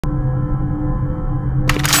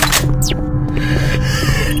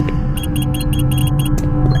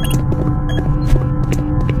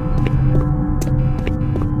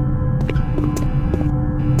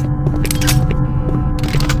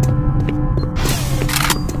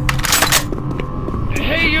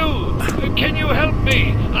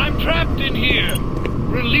trapped in here.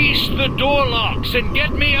 Release the door locks and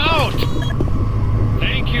get me out.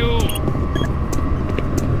 Thank you.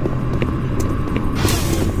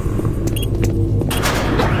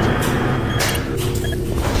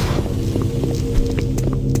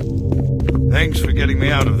 Thanks for getting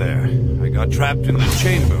me out of there. I got trapped in the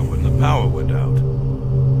chamber when the power went out.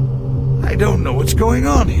 I don't know what's going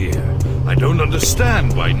on here. I don't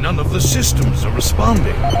understand why none of the systems are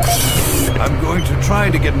responding. I'm going to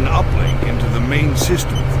try to get an uplink into the main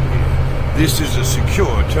system from here. This is a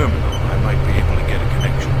secure terminal. I might be able to get a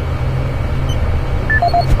connection.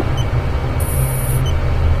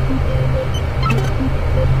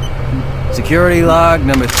 Security log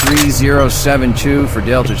number 3072 for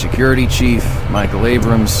Delta Security Chief Michael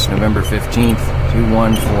Abrams, November 15th,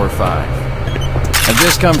 2145. I've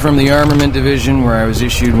just come from the Armament Division where I was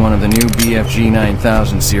issued one of the new BFG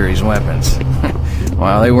 9000 series weapons.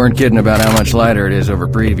 Wow, they weren't kidding about how much lighter it is over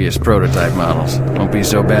previous prototype models. Won't be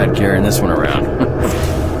so bad carrying this one around.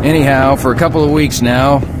 Anyhow, for a couple of weeks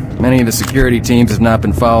now, many of the security teams have not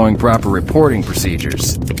been following proper reporting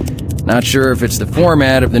procedures. Not sure if it's the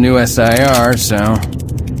format of the new SIR, so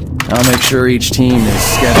I'll make sure each team is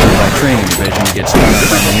scheduled by training division to get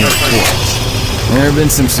started on the new reports. There have been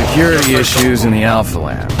some security issues in the Alpha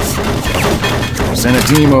Labs. I sent a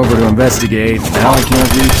team over to investigate, now I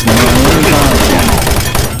can't reach them on any channel.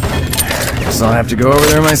 Guess I'll have to go over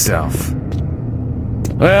there myself.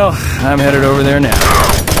 Well, I'm headed over there now.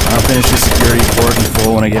 I'll finish the security report in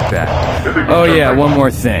full when I get back. Oh yeah, one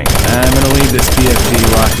more thing. I'm gonna leave this BFG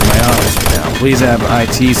locked in my office for now. Please have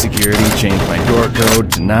IT security change my door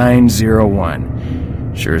code to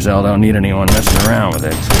 901. Sure as hell don't need anyone messing around with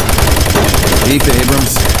it. Chief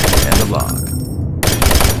Abrams, and the log.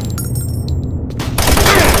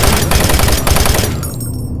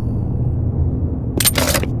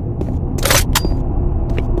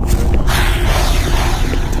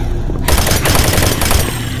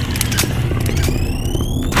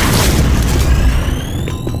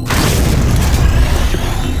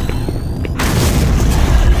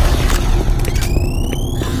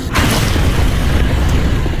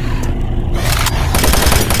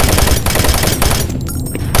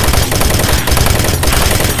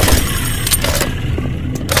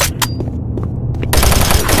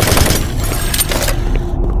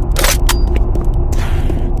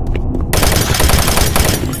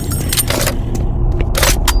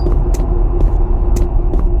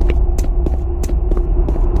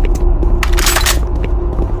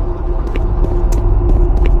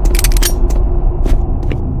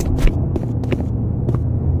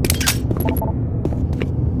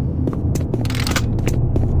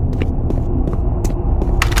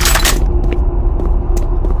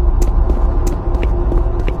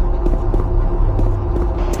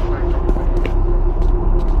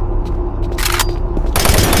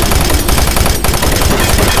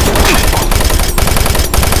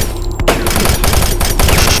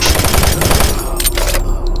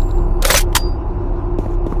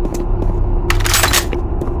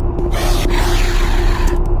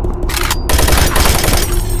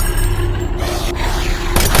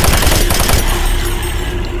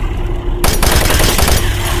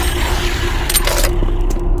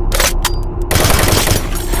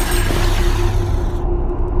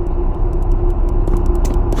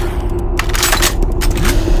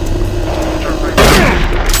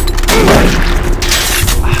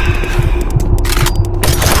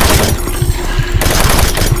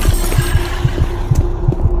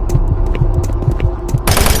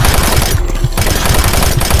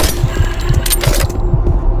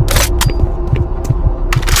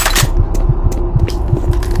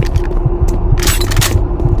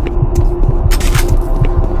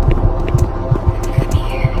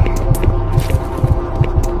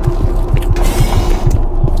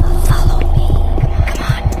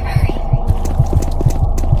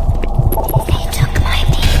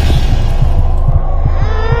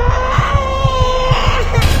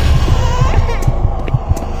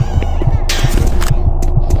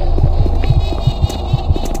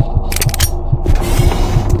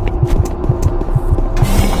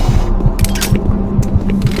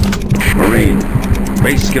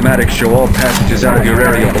 Schematics show all passages out of your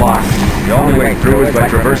area blocked. The only way through is by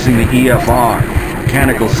traversing the EFR,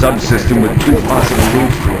 mechanical subsystem with 2 possible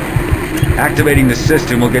routes through it. Activating the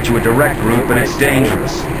system will get you a direct route, but it's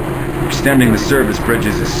dangerous. Extending the service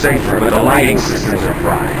bridges is safer, but the lighting systems are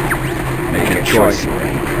fried. Make a choice,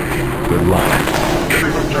 Wayne. Good luck.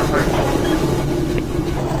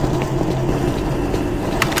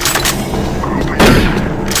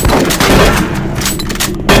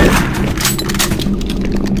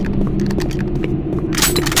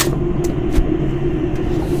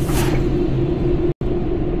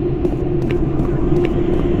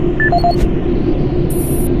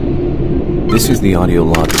 This is the audio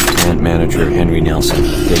log of plant manager Henry Nelson,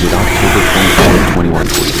 dated October 24,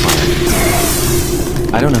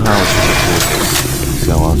 2145. I don't know how I should report this,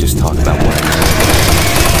 so I'll just talk about what I know.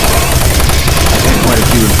 I've had quite a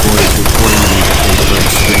few employees reporting to me that they've heard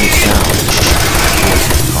strange sounds.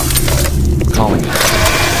 Voices talking, calling me.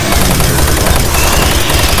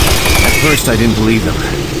 At first I didn't believe them.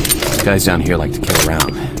 These guys down here like to kill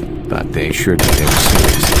around, but they assured me they were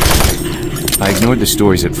serious. I ignored the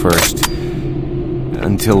stories at first,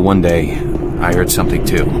 until one day, I heard something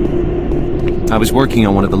too. I was working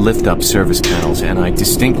on one of the lift-up service panels, and I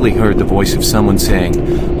distinctly heard the voice of someone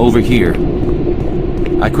saying, "Over here."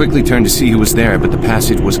 I quickly turned to see who was there, but the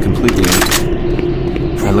passage was completely empty.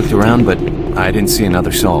 I looked around, but I didn't see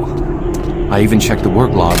another soul. I even checked the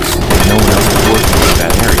work logs, and no one else was working in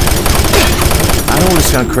that area. I don't want to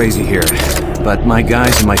sound crazy here, but my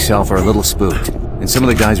guys and myself are a little spooked, and some of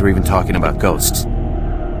the guys were even talking about ghosts.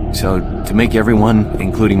 So, to make everyone,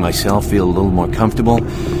 including myself, feel a little more comfortable,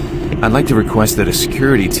 I'd like to request that a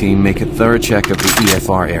security team make a thorough check of the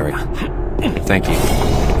EFR area. Thank you,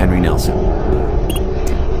 Henry Nelson.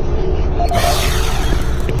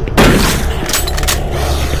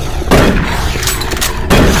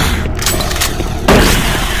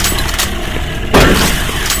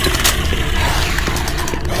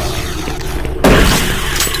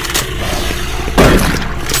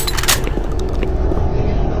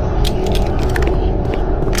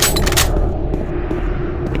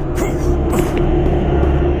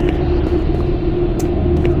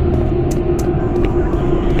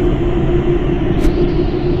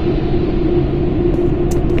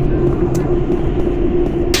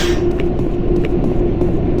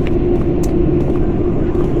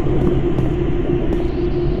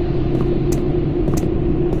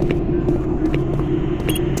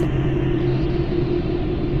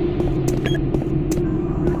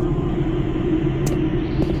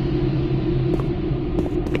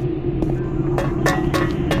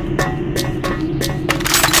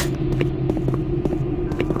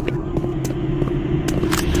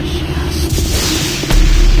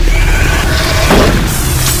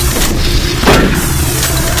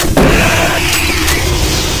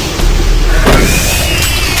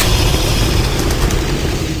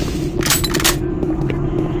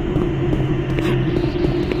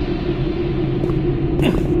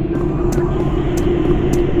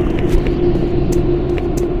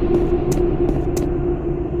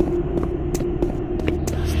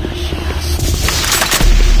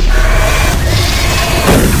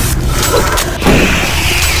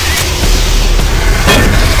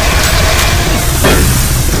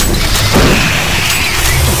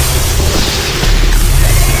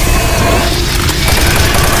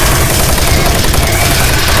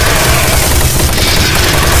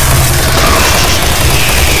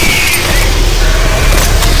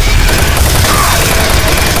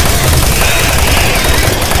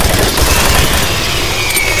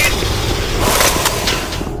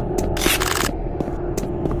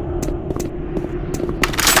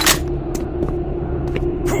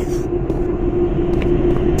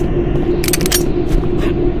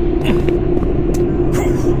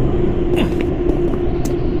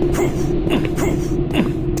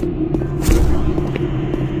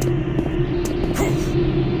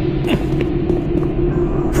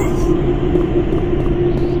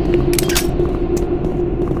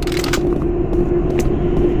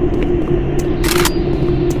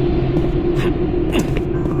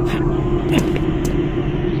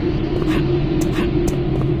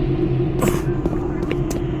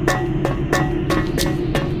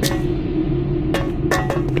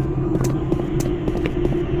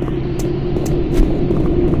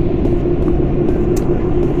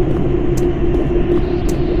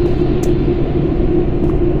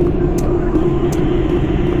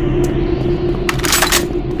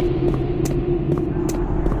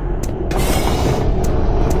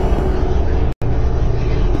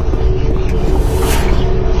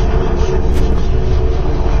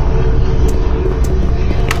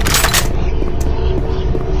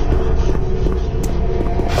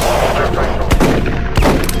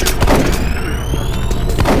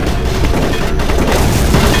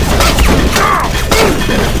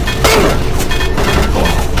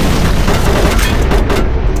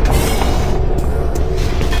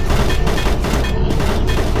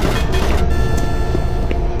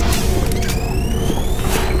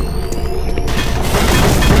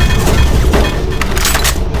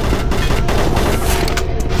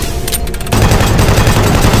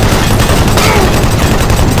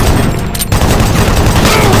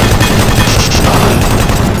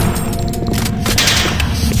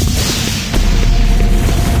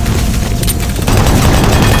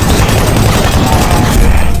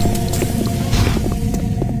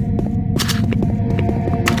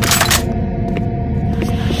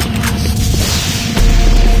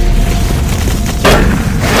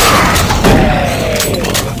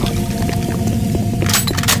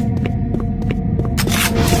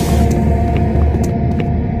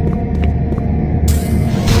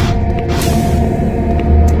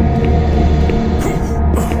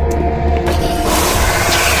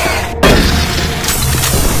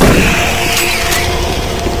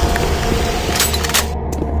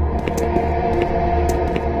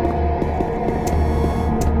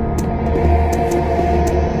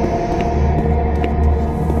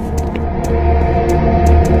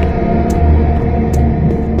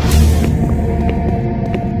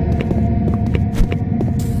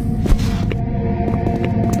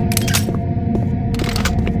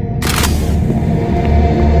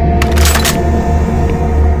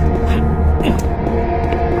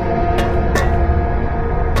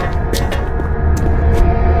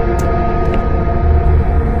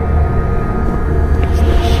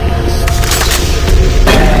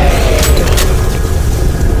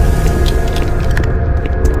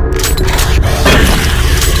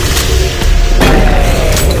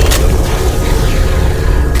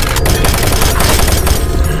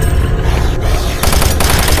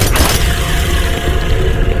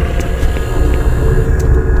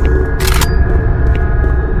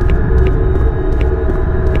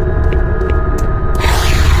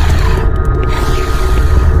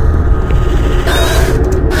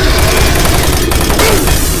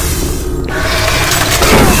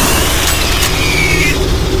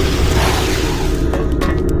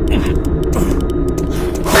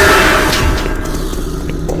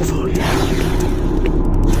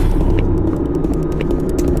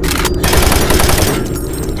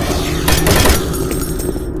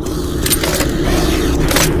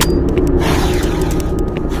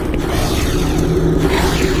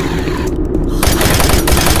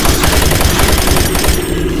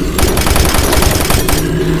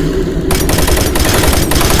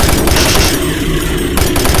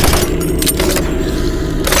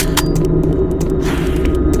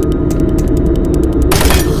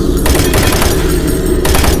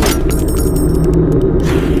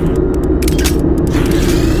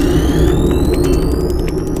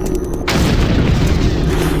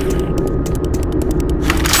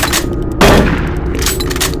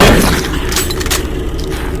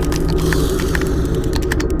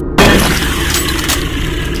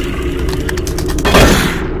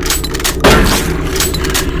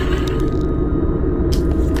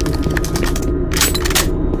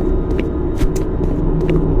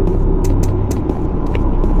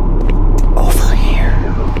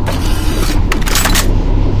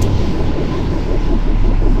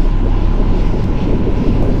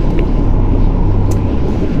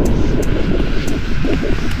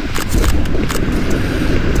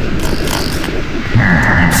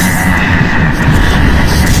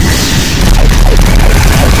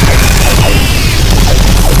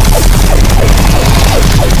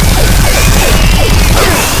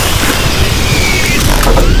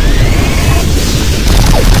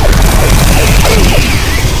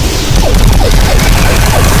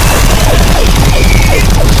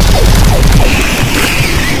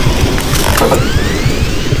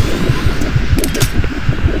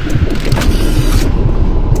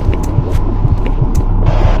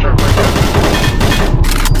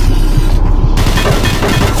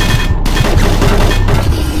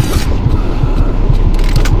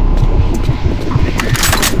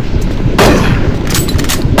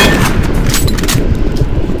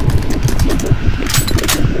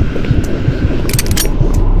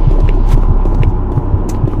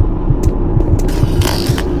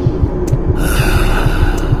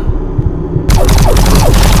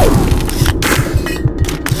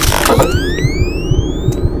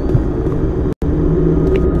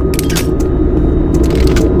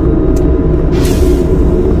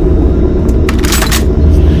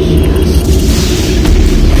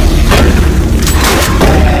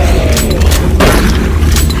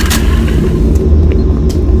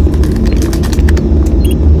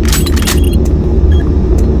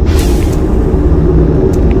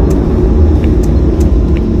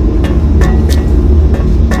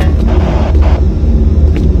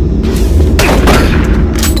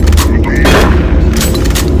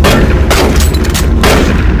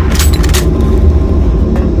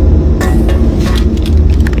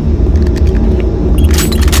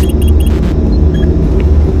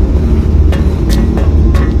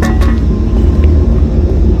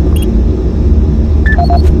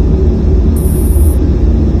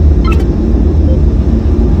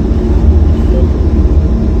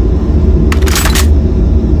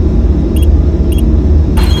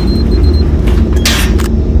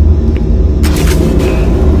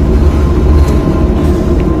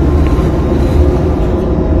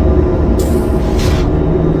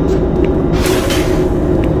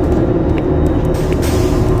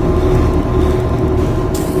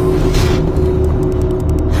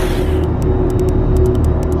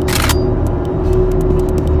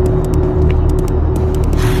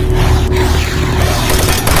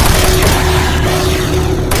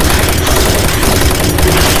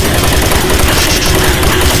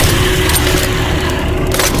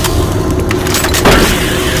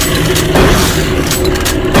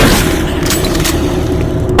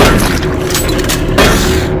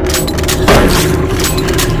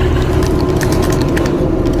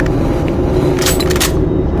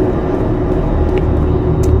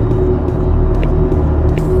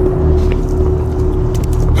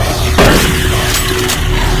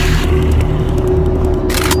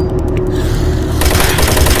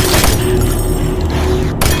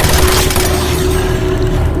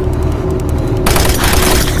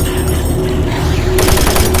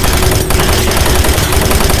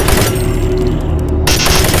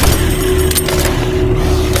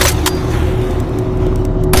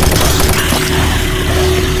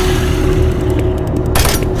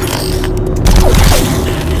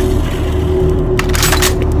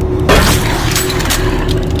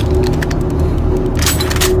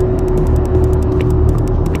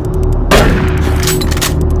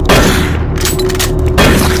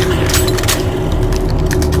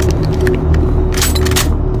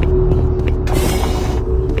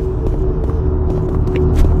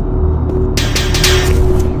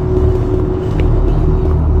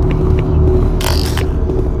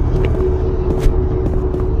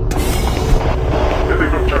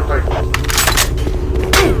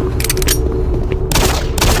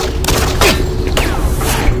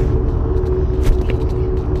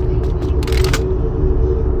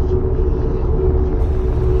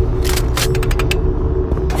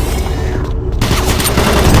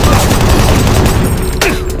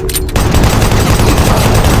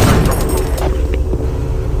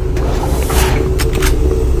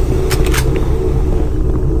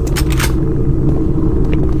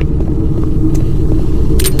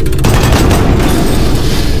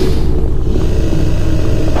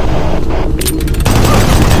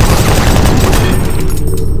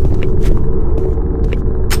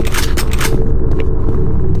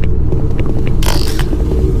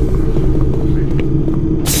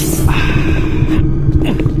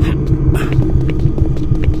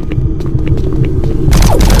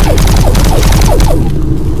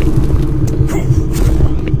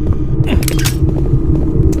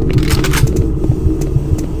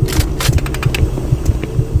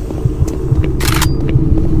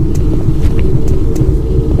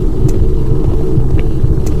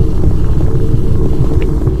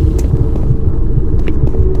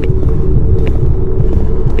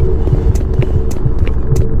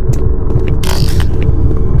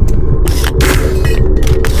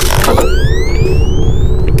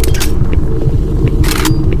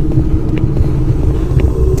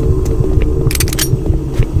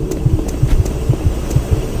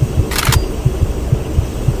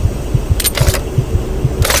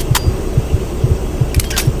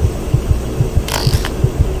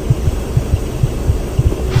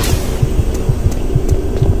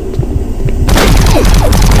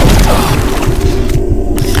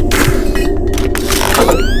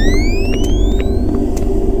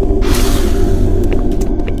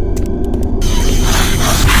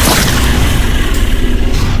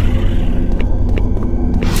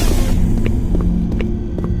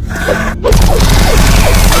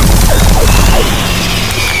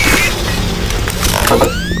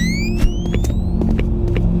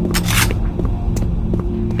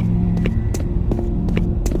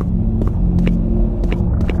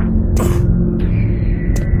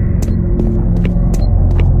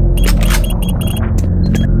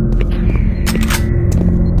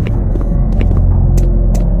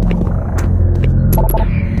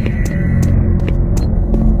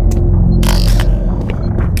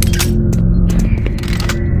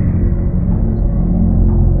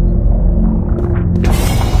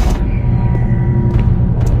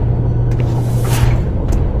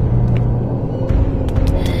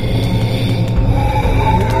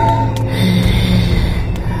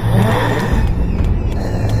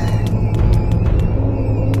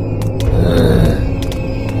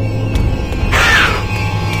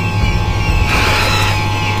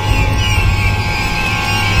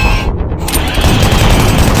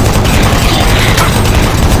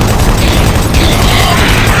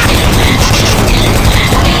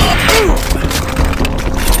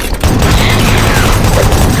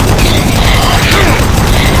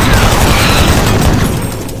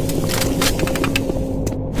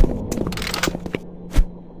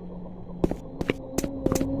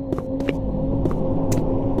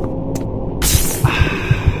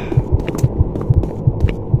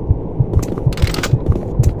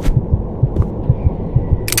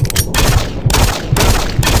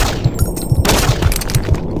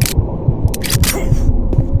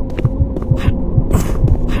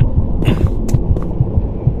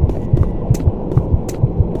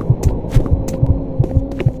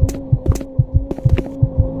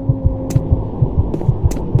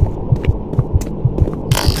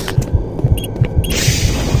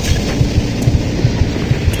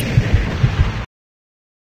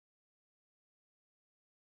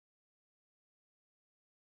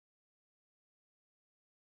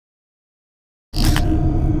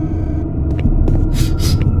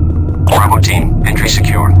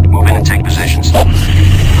 and take positions.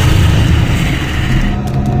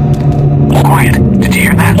 Quiet. Did you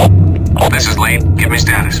hear that? This is Lead. Give me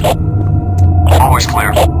status. Always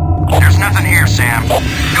clear. There's nothing here, Sam. Go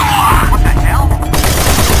on! What the hell?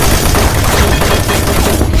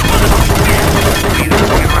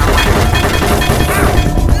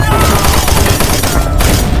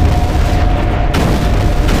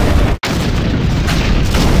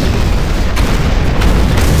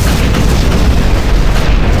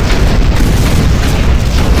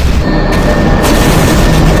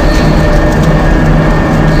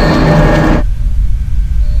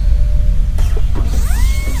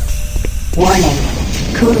 Warning.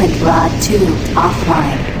 Coolant rod 2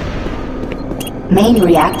 offline. Main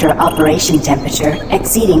reactor operation temperature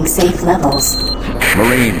exceeding safe levels.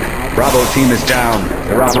 Marine, Bravo team is down.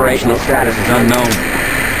 Their operational status is unknown.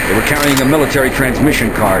 They were carrying a military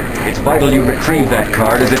transmission card. It's vital you retrieve that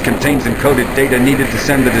card as it contains encoded data needed to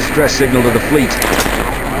send the distress signal to the fleet.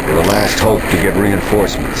 They're the last hope to get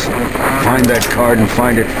reinforcements. Find that card and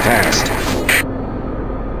find it fast.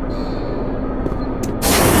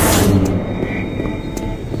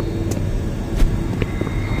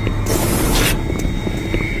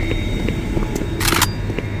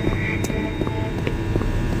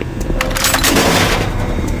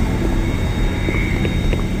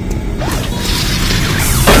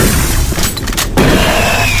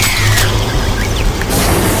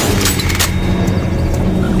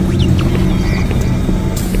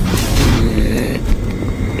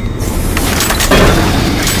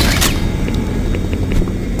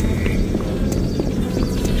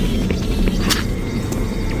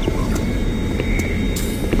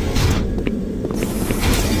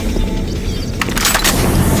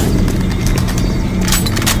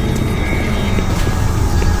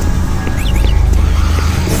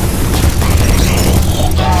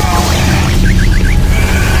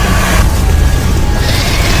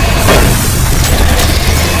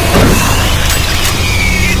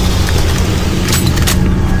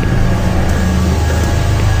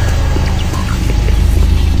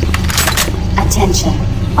 Attention.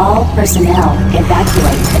 All personnel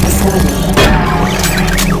evacuate the facility.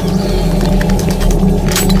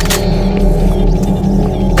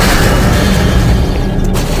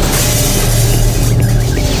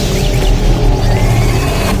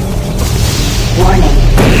 Warning.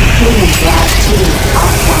 Coolant rod 2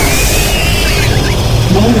 offline.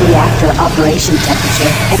 Main reactor operation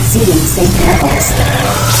temperature exceeding safe levels.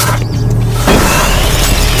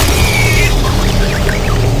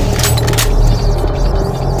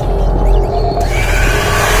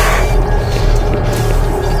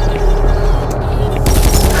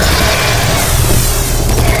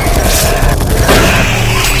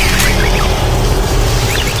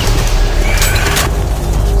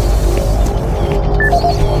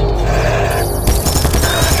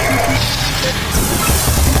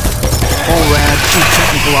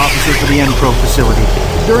 Officer for the N-Pro facility.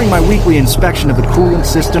 During my weekly inspection of the coolant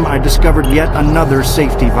system, I discovered yet another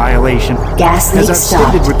safety violation. Gas leak As I've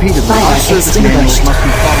stopped. stated repeatedly, Fire my service manuals extinguished. must be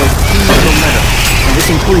followed to the letter, and this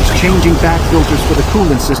includes changing back filters for the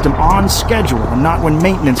coolant system on schedule and not when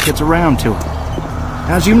maintenance gets around to it.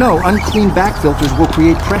 As you know, unclean back filters will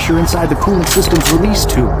create pressure inside the coolant system's release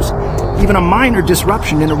tubes. Even a minor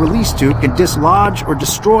disruption in a release tube can dislodge or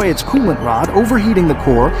destroy its coolant rod, overheating the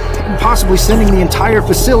core, and possibly sending the entire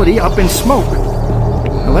facility up in smoke.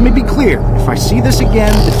 Now let me be clear, if I see this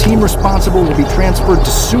again, the team responsible will be transferred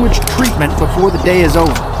to sewage treatment before the day is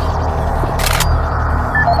over.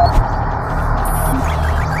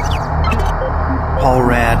 Paul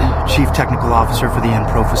Rad, Chief Technical Officer for the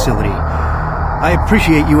N-Pro facility. I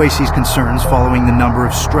appreciate UAC's concerns following the number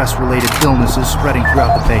of stress-related illnesses spreading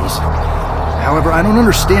throughout the base. However, I don't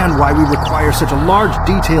understand why we require such a large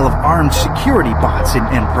detail of armed security bots in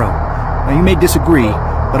N-Pro. Now, you may disagree,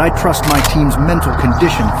 but I trust my team's mental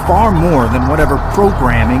condition far more than whatever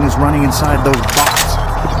programming is running inside those bots.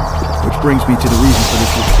 Which brings me to the reason for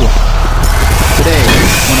this report. Today,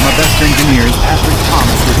 one of my best engineers, Patrick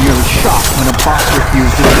Thomas, was nearly shot when a bot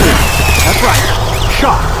refused his clearance. That's right,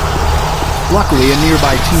 shot. Luckily, a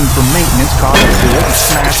nearby team from maintenance caught him to it and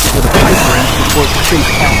smashed it with a pipe wrench before it could chase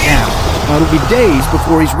count down. Now, it'll be days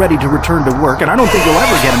before he's ready to return to work, and I don't think you'll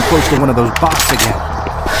ever get him close to one of those bots again.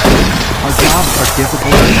 Our jobs are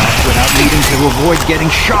difficult enough without needing to avoid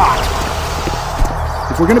getting shot.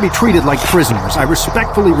 If we're going to be treated like prisoners, I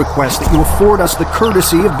respectfully request that you afford us the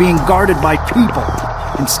courtesy of being guarded by people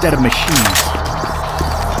instead of machines.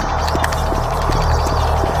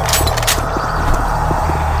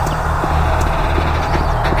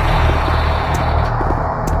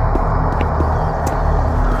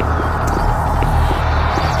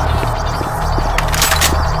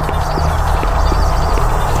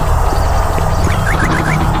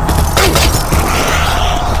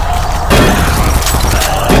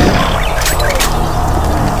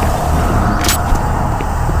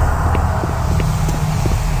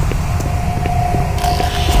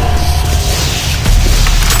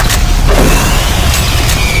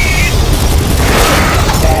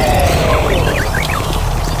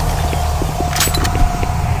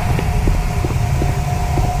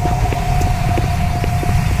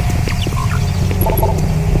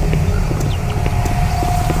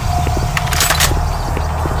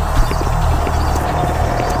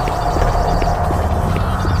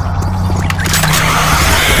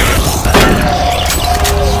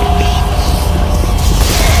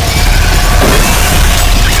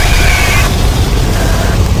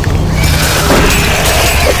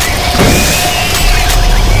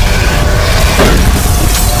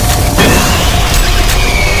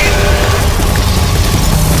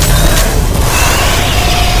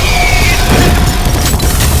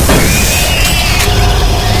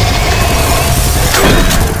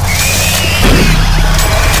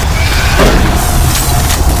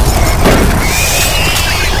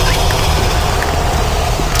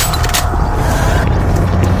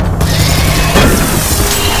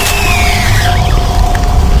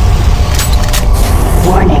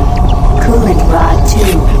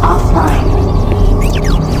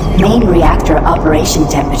 Main reactor operation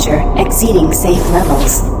temperature exceeding safe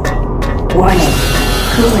levels. Warning,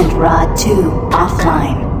 coolant rod 2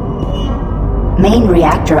 offline. Main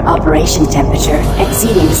reactor operation temperature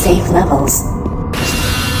exceeding safe levels.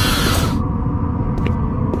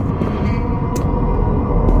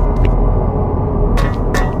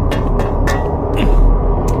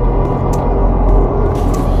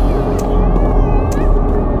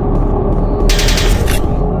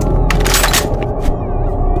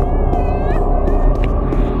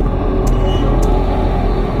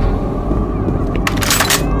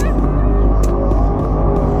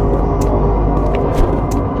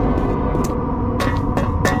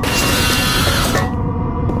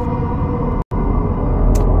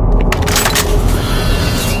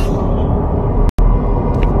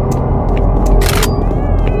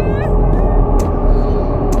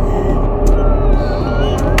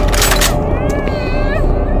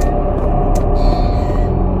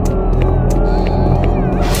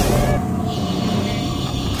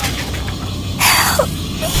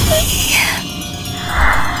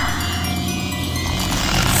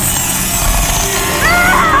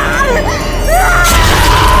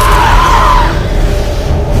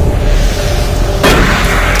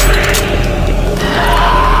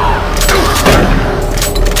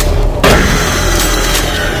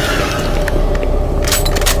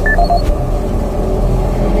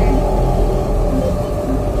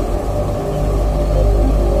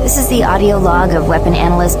 The audio log of weapon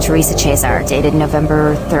analyst Teresa Chazar, dated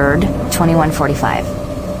November 3rd, 2145.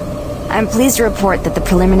 I'm pleased to report that the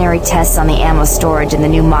preliminary tests on the ammo storage in the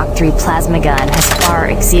new Mach 3 plasma gun has far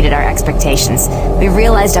exceeded our expectations. We've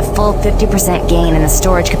realized a full 50% gain in the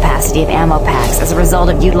storage capacity of ammo packs as a result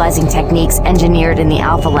of utilizing techniques engineered in the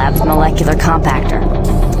Alpha Lab's molecular compactor.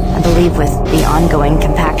 I believe with the ongoing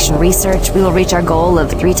compaction research, we will reach our goal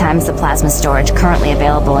of 3 times the plasma storage currently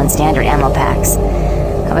available in standard ammo packs.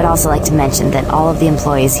 I would also like to mention that all of the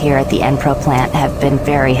employees here at the Enpro plant have been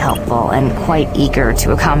very helpful and quite eager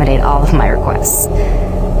to accommodate all of my requests.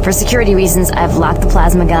 For security reasons, I've locked the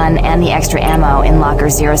plasma gun and the extra ammo in locker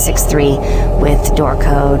 063 with door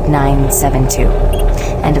code 972.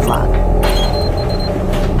 End of log.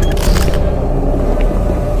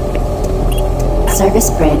 Service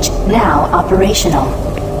bridge now operational.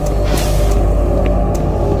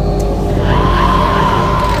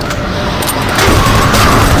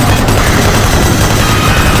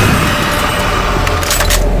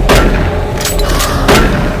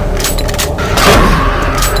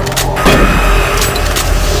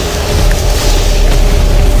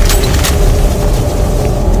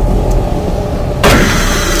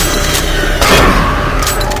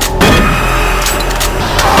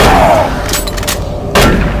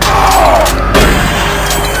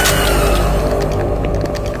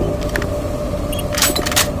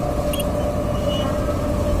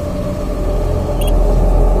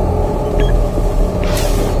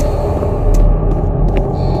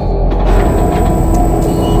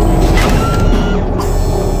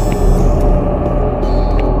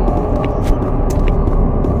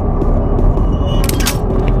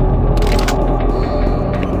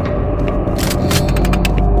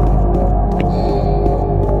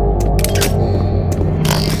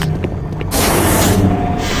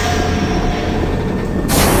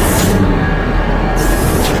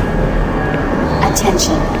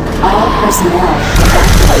 Attention, all personnel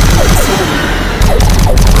evacuate the facility.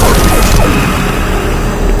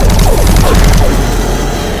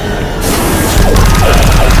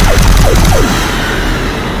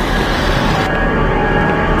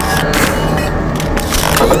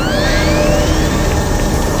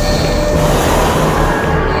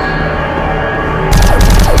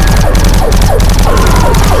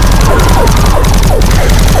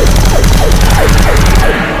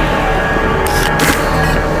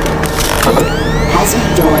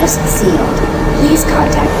 Hazard doors sealed. Please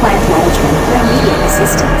contact plant management for immediate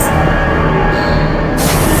assistance.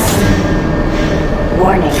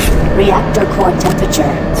 Warning, reactor core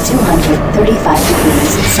temperature 235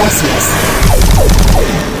 degrees Celsius.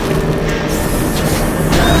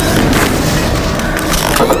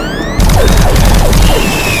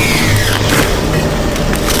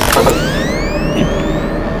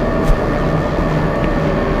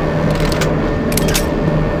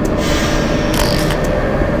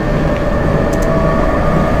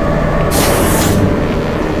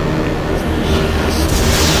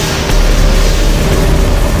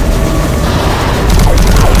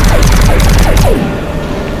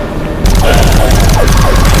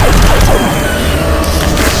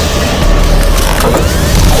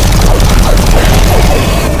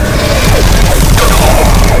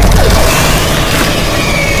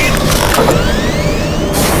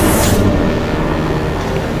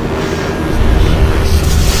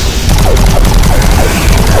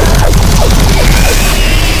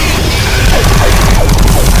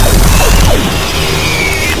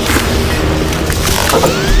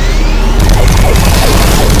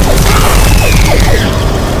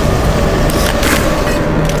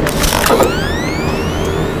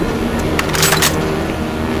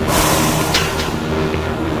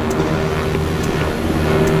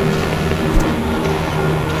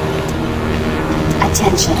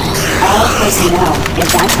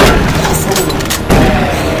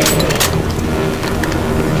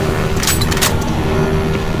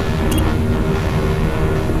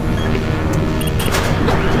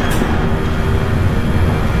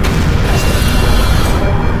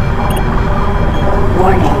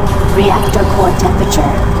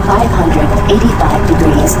 85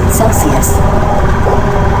 degrees Celsius.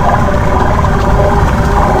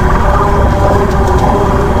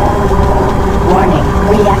 Warning,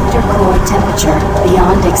 reactor core temperature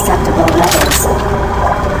beyond acceptable levels.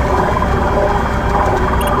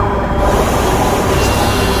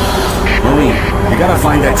 Marie, you gotta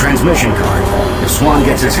find that transmission card. If Swan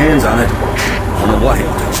gets his hands on it, I don't know what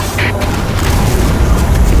he'll do.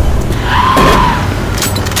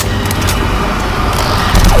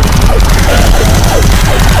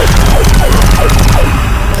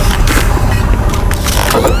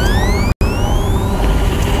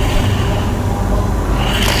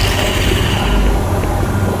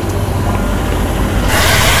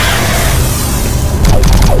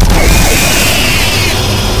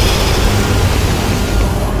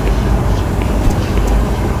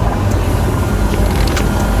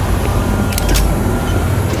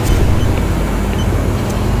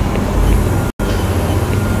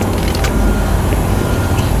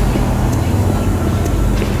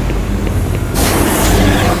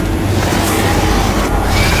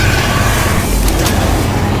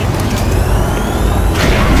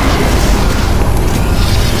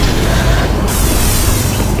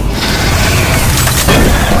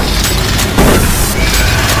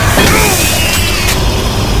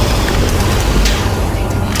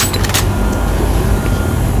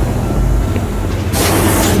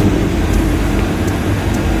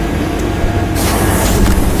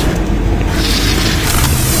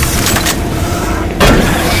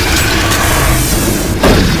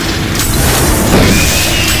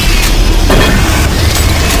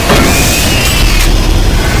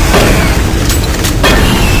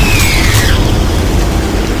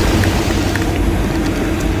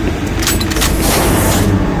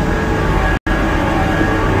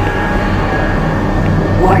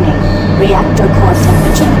 Reactor core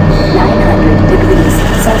temperature 900 degrees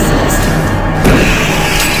Celsius.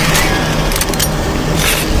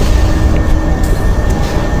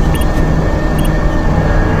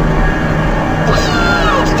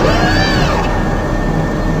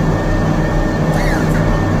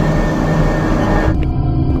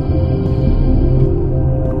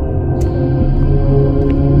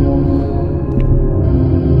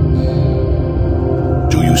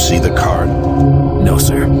 Do you see the card? No,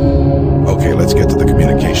 sir. Okay, let's get to the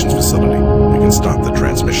communications facility. We can stop the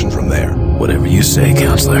transmission from there. Whatever you say,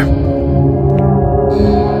 Counselor.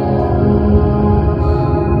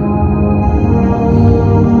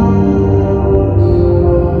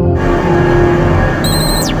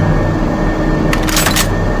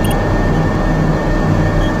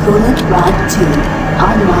 Coolant rod 2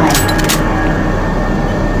 online.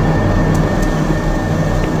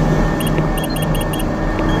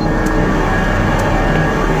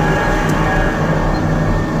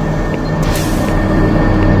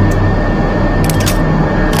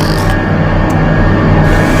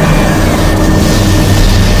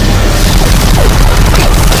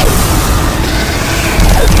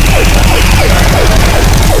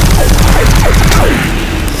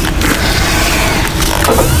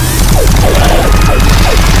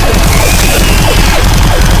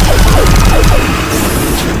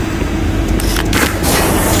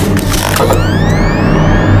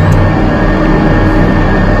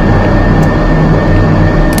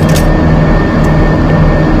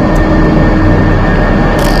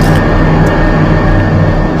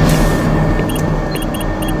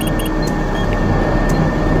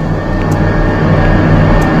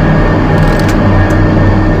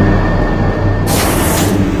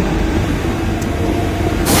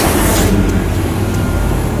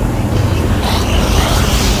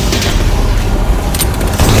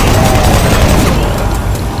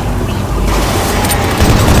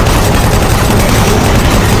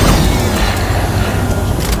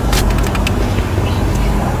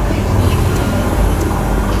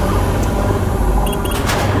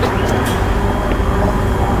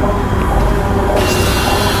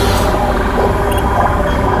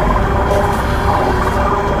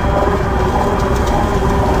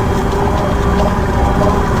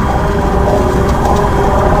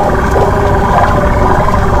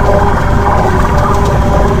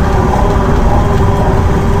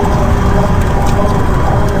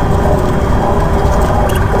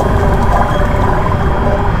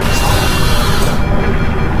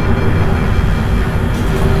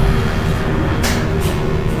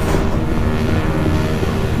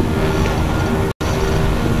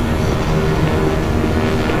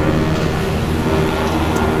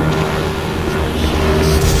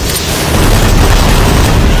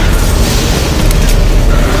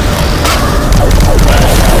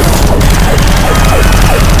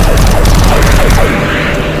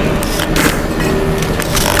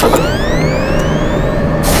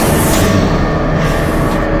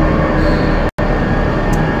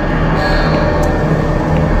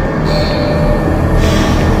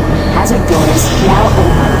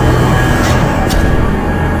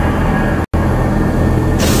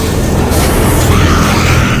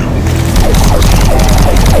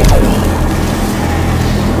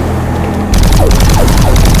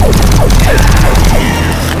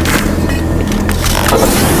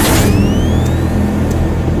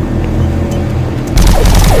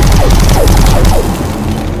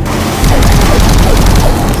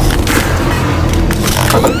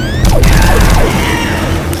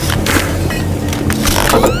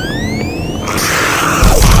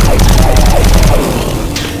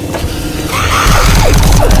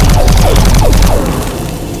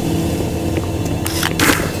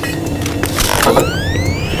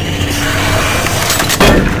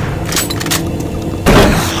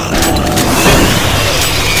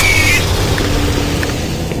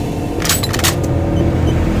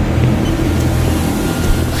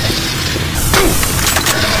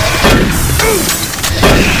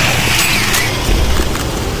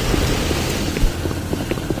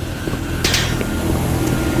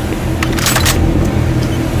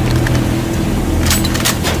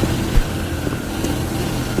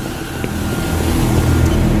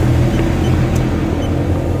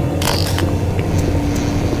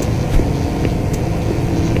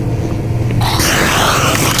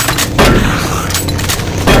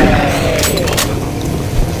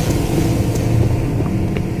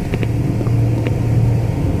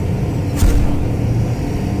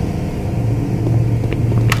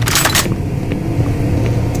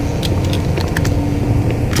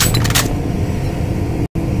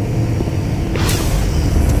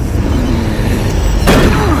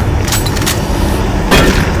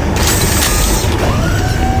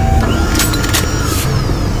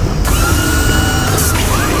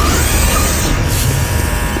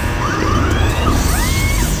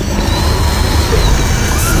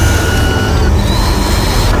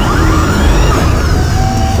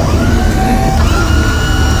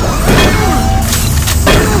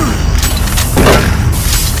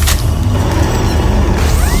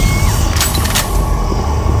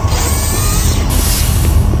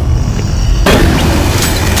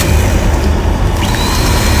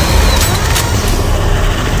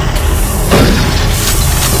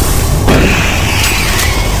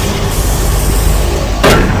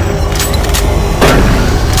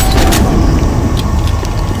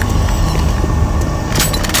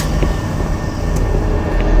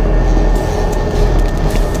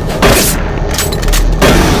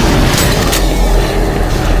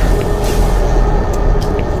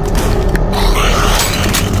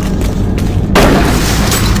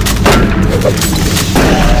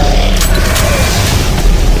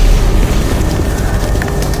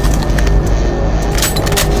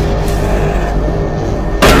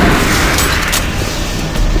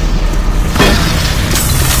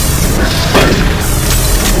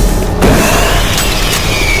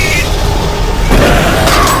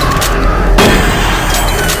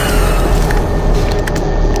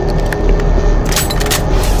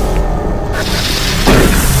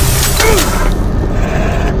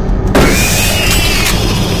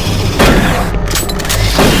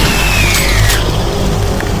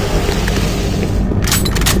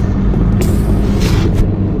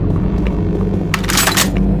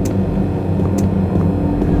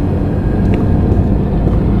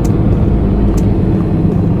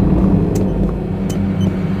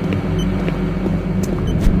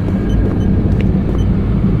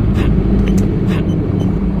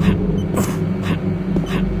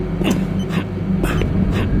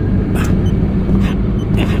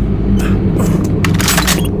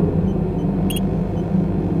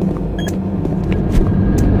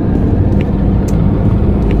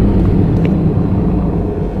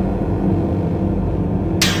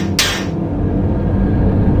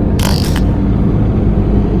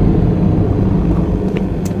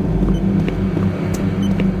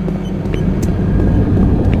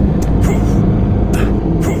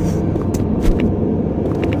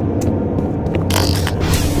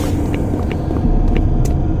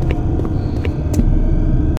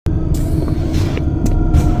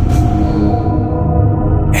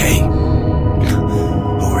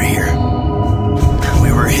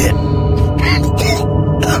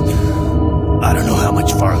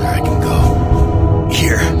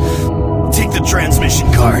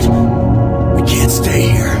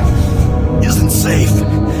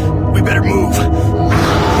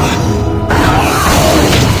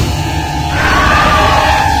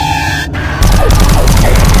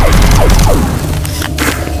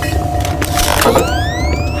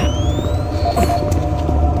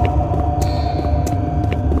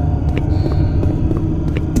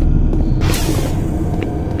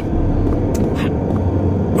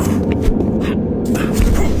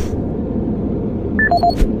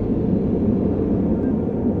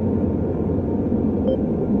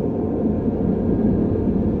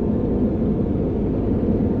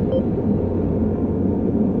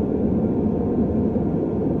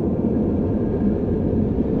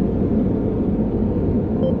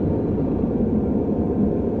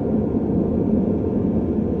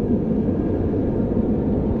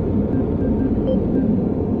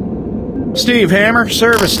 Steve Hammer,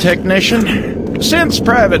 service technician. Since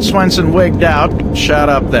Private Swenson wigged out, shot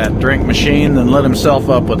up that drink machine, then lit himself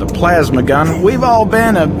up with a plasma gun, we've all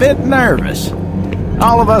been a bit nervous.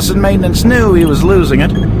 All of us in maintenance knew he was losing it.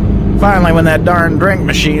 Finally, when that darn drink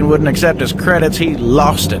machine wouldn't accept his credits, he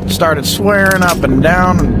lost it. Started swearing up and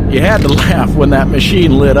down, and you had to laugh when that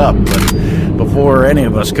machine lit up. But before any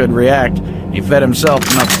of us could react, he fed himself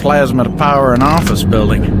enough plasma to power an office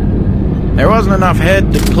building. There wasn't enough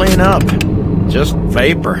head to clean up. Just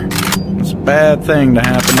vapor. It's a bad thing to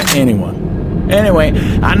happen to anyone. Anyway,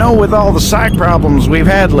 I know with all the psych problems we've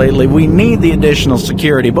had lately, we need the additional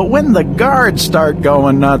security, but when the guards start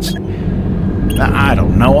going nuts, I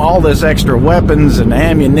don't know, all this extra weapons and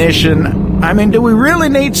ammunition, I mean, do we really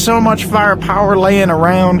need so much firepower laying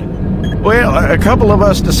around? Well, a couple of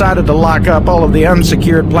us decided to lock up all of the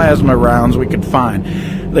unsecured plasma rounds we could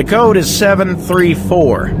find. The code is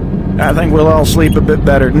 734. I think we'll all sleep a bit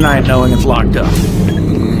better tonight knowing it's locked up.